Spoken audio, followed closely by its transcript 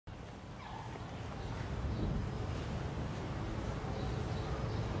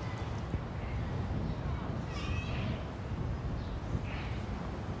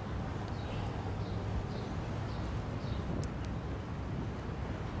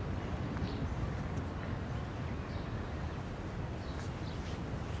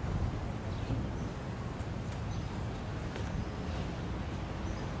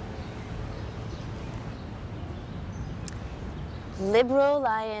Liberal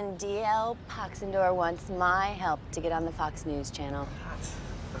lion D.L. Poxendor wants my help to get on the Fox News channel.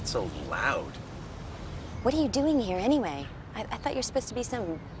 Not so loud. What are you doing here anyway? I thought you're supposed to be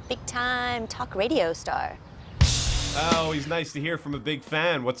some big-time talk radio star. Oh, he's nice to hear from a big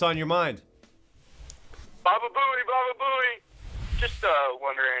fan. What's on your mind? Baba Booey, Baba Booey. Just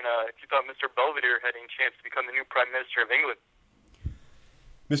wondering if you thought Mr. Belvedere had any chance to become the new Prime Minister of England.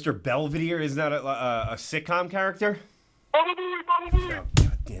 Mr. Belvedere, isn't that a sitcom character? Baba Booey, Baba Booey. Oh,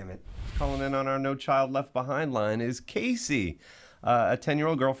 God damn it. Calling in on our No Child Left Behind line is Casey, a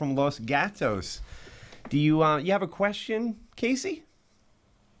 10-year-old girl from Los Gatos. Do you have a question, Casey?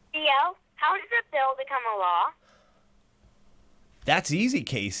 Theo, how does a bill become a law? That's easy,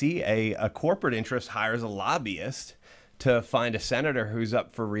 Casey. A corporate interest hires a lobbyist to find a senator who's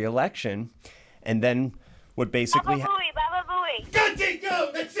up for re-election, and then what basically... Baba Booey, Baba Booey. God damn,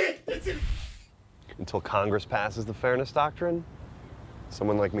 go! That's it! That's it! Until Congress passes the fairness doctrine,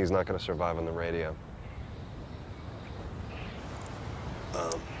 someone like me is not going to survive on the radio.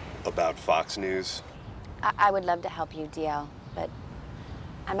 About Fox News. I would love to help you, DL, but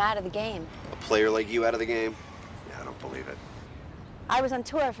I'm out of the game. A player like you out of the game? Yeah, I don't believe it. I was on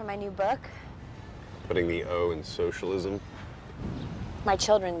tour for my new book, Putting the O in socialism. my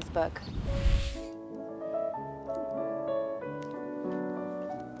children's book.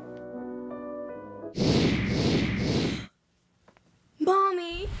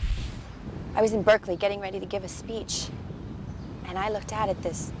 Mommy. I was in Berkeley getting ready to give a speech, and I looked out at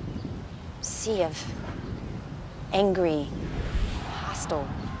this sea of angry, hostile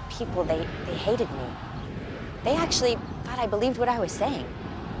people. They hated me. They actually thought I believed what I was saying.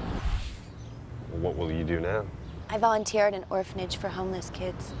 What will you do now? I volunteer at an orphanage for homeless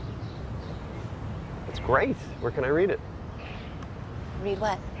kids. That's great. Where can I read it? Read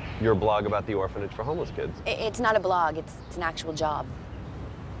what? Your blog about the orphanage for homeless kids. It's not a blog, it's an actual job.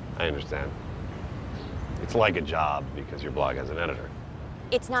 I understand. It's like a job because your blog has an editor.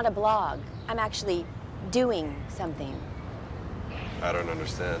 It's not a blog. I'm actually doing something. I don't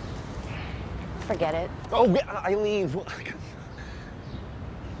understand. Forget it. Oh, Eileen.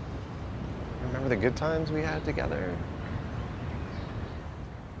 Remember the good times we had together?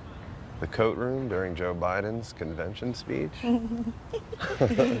 The coat room during Joe Biden's convention speech?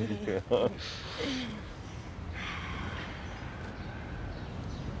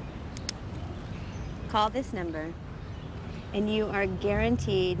 Call this number, and you are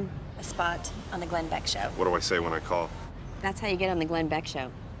guaranteed a spot on the Glenn Beck Show. What do I say when I call? That's how you get on the Glenn Beck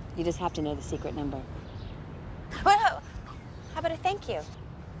Show. You just have to know the secret number. Whoa! How about a thank you?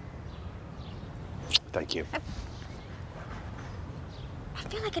 Thank you. I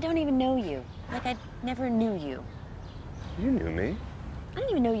feel like I don't even know you. Like I never knew you. You knew me. I don't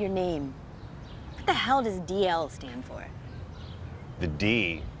even know your name. What the hell does DL stand for? The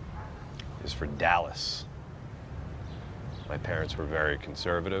D is for Dallas. My parents were very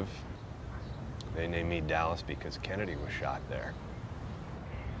conservative. They named me Dallas because Kennedy was shot there.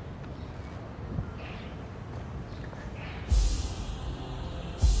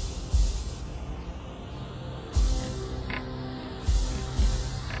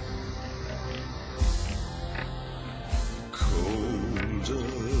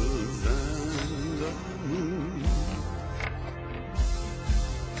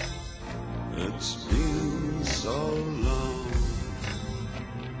 It's been so long.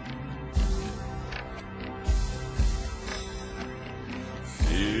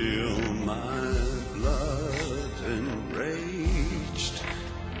 Feel my blood enraged.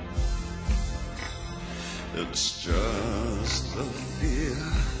 It's just the fear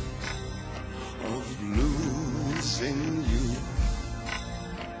of losing you.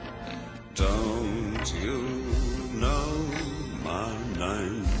 Don't you know my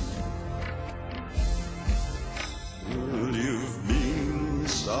name? You've been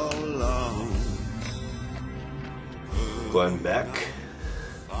so long. Glenn Beck.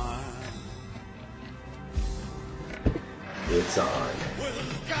 It's on.